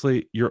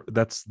honestly,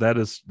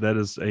 that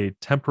is a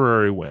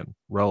temporary win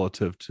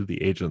relative to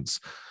the agents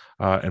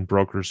and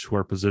brokers who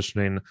are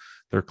positioning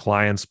their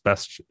clients'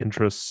 best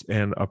interests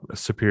and a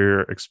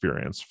superior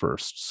experience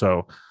first.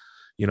 So,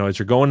 as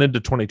you're going into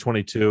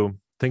 2022,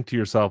 think to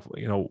yourself,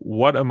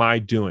 what am I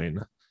doing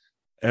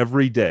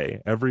every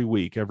day, every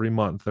week, every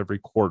month, every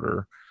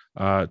quarter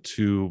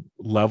to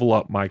level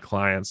up my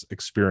client's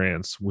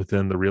experience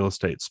within the real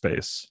estate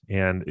space?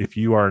 And if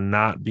you are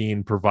not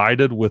being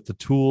provided with the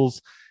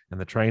tools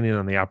and the training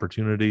and the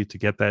opportunity to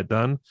get that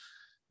done,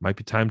 might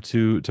be time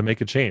to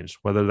make a change,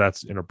 whether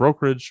that's in a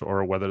brokerage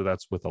or whether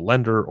that's with a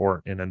lender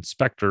or an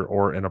inspector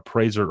or an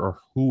appraiser or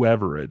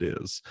whoever it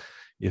is.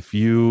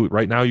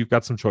 Right now you've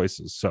got some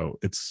choices, so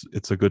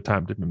it's a good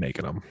time to be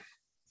making them.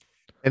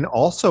 And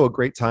also a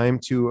great time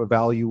to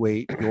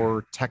evaluate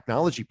your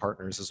technology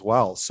partners as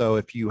well. So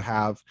if you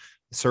have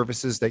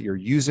services that you're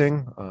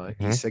using,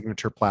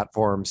 e-signature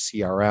platforms,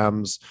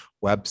 CRMs,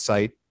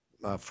 website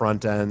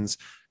front ends,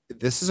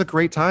 this is a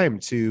great time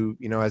to,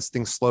 as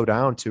things slow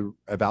down, to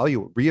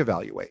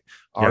reevaluate.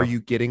 Are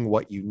you getting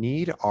what you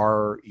need?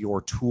 Are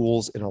your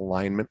tools in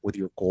alignment with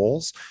your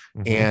goals?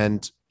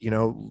 And,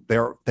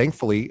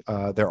 thankfully,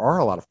 there are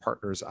a lot of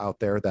partners out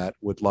there that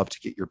would love to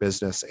get your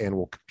business and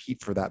will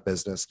compete for that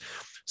business.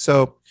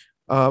 So,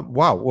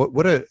 wow,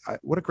 what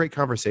a great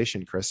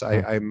conversation, Chris.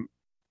 I'm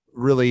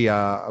really,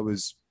 I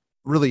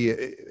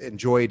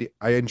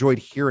enjoyed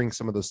hearing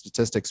some of those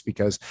statistics,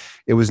 because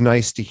it was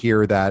nice to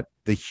hear that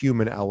the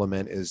human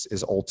element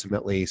is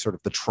ultimately sort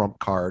of the trump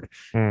card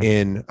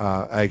in,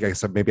 I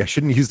guess maybe I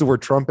shouldn't use the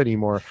word Trump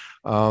anymore.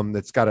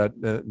 That's got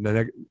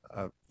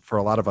for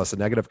a lot of us, a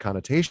negative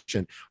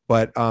connotation,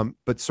 but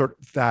sort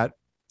of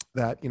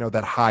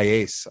that high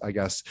ace, I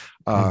guess,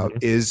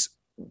 is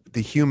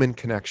the human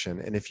connection.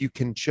 And if you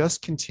can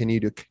just continue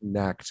to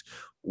connect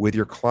with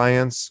your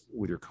clients,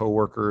 with your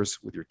coworkers,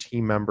 with your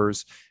team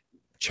members,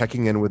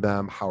 checking in with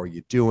them, how are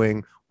you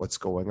doing, what's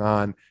going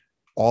on,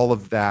 all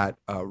of that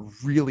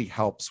really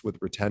helps with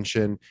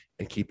retention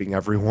and keeping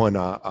everyone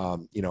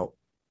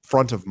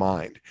front of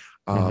mind.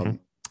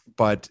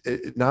 But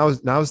now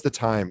is the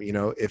time.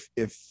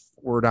 If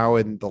we're now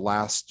in the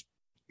last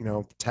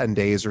 10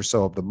 days or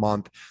so of the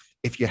month,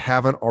 if you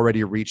haven't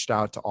already reached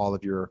out to all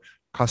of your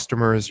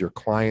customers, your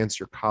clients,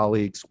 your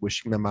colleagues,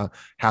 wishing them a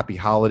happy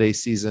holiday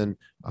season,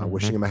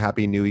 wishing them a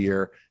happy new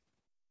year,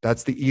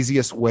 that's the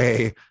easiest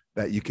way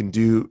that you can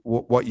do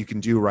what you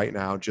can do right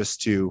now,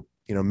 just to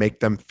make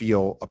them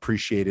feel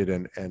appreciated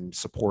and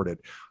supported.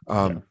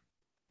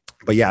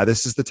 But yeah,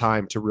 this is the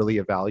time to really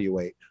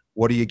evaluate,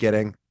 what are you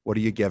getting, what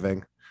are you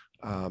giving,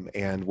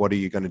 and what are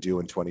you going to do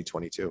in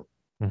 2022.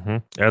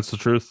 That's the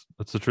truth.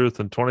 That's the truth.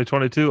 In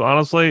 2022,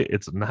 honestly,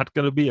 it's not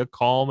going to be a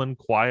calm and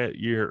quiet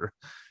year.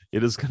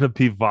 It is going to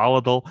be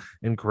volatile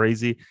and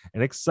crazy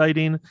and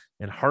exciting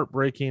and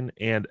heartbreaking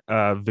and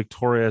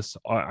victorious.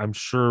 I'm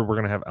sure we're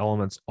going to have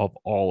elements of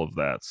all of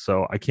that.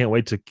 So I can't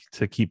wait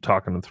to keep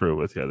talking through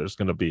with you. There's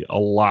going to be a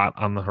lot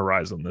on the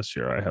horizon this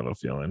year, I have a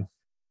feeling.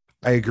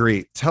 I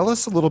agree. Tell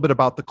us a little bit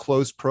about the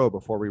Close Pro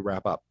before we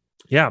wrap up.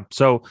 Yeah.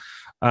 So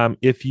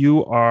if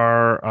you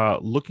are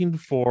looking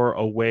for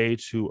a way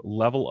to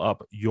level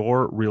up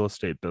your real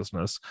estate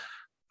business,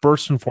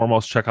 first and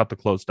foremost, check out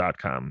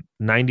theclose.com.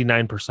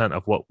 99%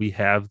 of what we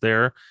have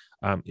there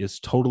is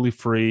totally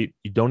free.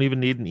 You don't even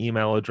need an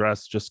email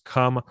address. Just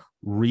come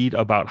read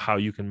about how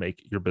you can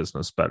make your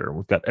business better.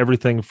 We've got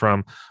everything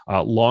from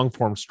long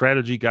form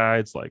strategy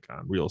guides like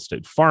on real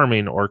estate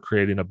farming or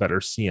creating a better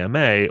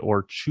CMA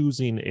or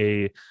choosing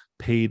a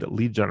paid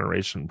lead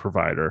generation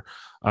provider,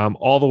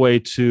 all the way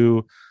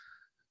to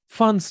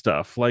fun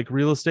stuff like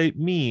real estate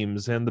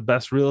memes and the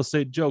best real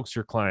estate jokes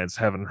your clients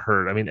haven't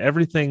heard. I mean,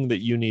 everything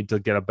that you need to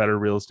get a better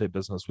real estate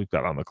business, we've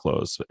got on the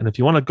Close. And if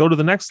you want to go to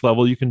the next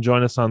level, you can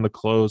join us on the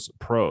Close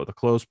Pro. The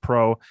Close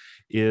Pro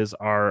is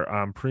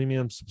our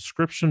premium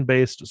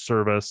subscription-based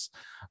service.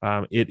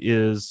 It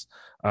is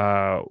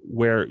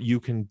where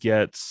you can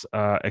get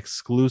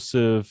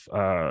exclusive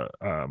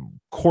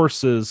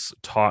courses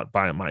taught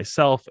by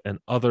myself and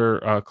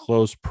other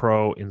Close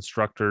Pro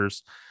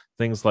instructors.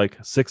 Things like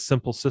 6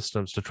 simple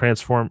systems to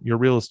transform your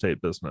real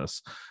estate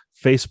business,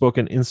 Facebook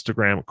and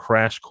Instagram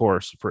crash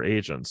course for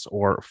agents,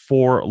 or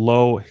 4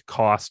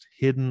 low-cost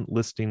hidden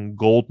listing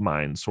gold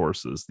mine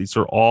sources. These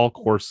are all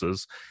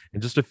courses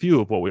and just a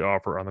few of what we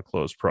offer on the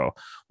Close Pro.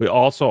 We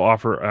also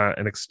offer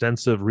an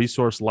extensive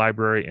resource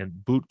library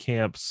and boot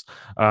camps,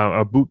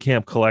 a boot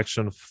camp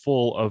collection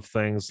full of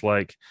things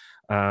like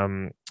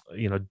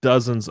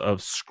dozens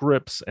of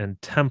scripts and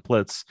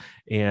templates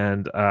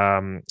and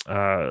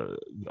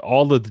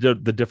all of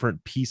the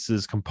different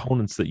pieces,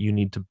 components that you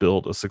need to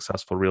build a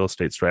successful real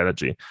estate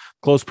strategy.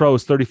 Close Pro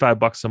is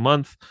 $35 a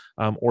month,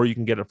 or you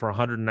can get it for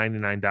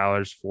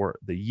 $199 for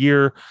the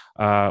year.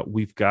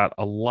 We've got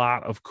a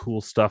lot of cool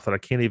stuff that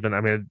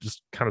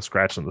just kind of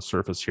scratching the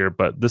surface here,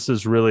 but this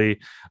is really,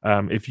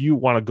 if you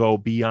want to go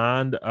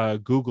beyond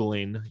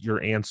Googling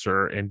your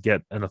answer and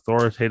get an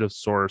authoritative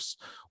source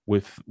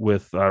with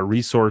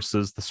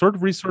resources, the sort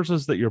of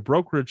resources that your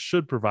brokerage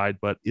should provide,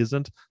 but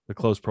isn't, the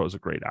Close Pro is a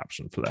great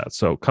option for that.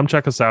 So come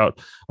check us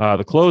out.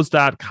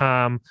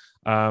 Theclose.com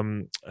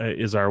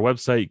is our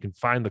website. You can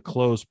find the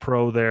Close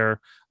Pro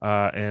there,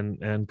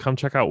 and come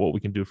check out what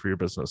we can do for your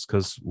business,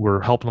 because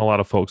we're helping a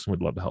lot of folks and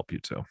we'd love to help you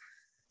too.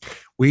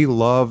 We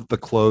love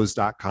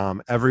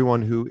theclose.com.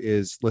 Everyone who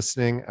is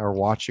listening or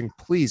watching,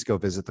 please go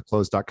visit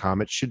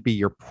theclose.com. It should be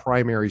your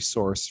primary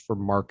source for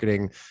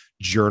marketing,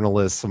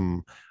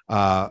 journalism.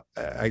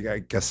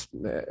 I guess,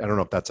 I don't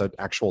know if that's an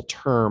actual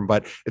term,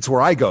 but it's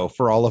where I go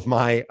for all of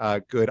my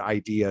good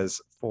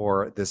ideas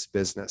for this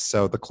business.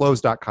 So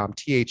theclose.com,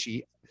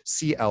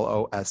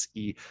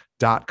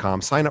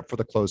 THECLOSE.com. Sign up for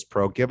the Close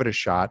Pro, give it a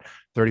shot.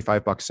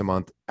 $35 a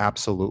month,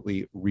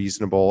 absolutely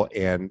reasonable.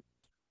 And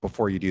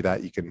before you do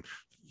that, you can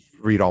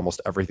read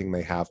almost everything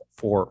they have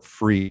for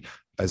free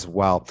as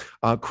well.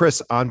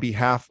 Chris, on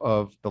behalf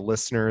of the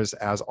listeners,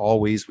 as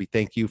always, we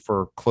thank you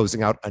for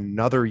closing out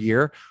another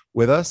year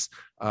with us.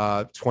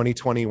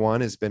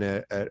 2021 has been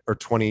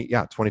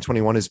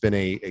 2021 has been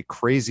a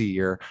crazy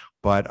year,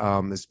 but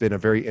it's been a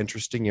very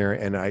interesting year.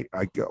 And I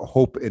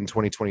hope in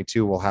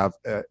 2022 we'll have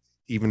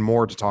even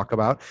more to talk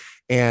about.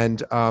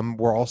 And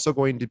we're also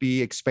going to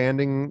be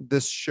expanding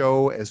this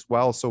show as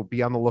well. So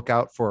be on the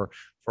lookout for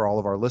all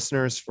of our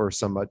listeners for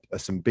some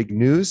big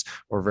news.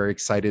 We're very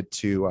excited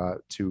to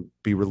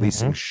be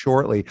releasing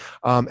shortly.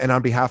 And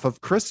on behalf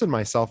of Chris and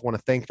myself, I want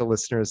to thank the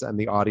listeners and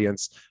the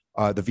audience,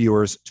 the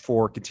viewers,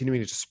 for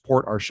continuing to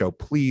support our show.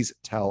 Please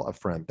tell a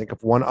friend. Think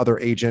of one other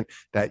agent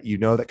that you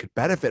know that could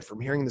benefit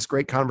from hearing this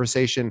great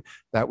conversation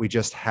that we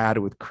just had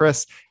with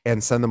Chris,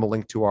 and send them a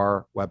link to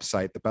our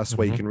website. The best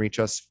way you can reach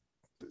us,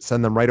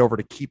 send them right over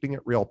to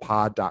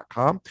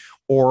keepingitrealpod.com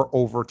or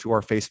over to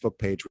our Facebook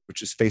page,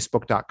 which is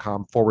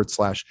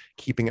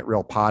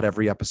facebook.com/keepingitrealpod.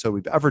 Every episode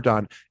we've ever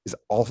done is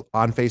all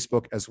on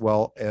Facebook as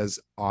well as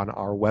on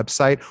our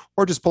website,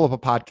 or just pull up a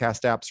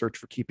podcast app, search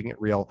for Keeping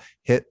It Real,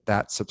 hit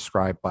that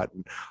subscribe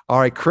button. All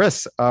right,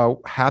 Chris,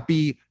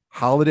 happy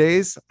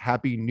holidays.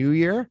 Happy New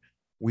Year.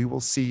 We will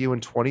see you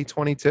in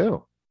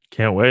 2022.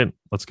 Can't wait.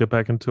 Let's get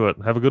back into it.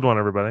 Have a good one,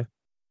 everybody.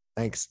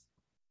 Thanks.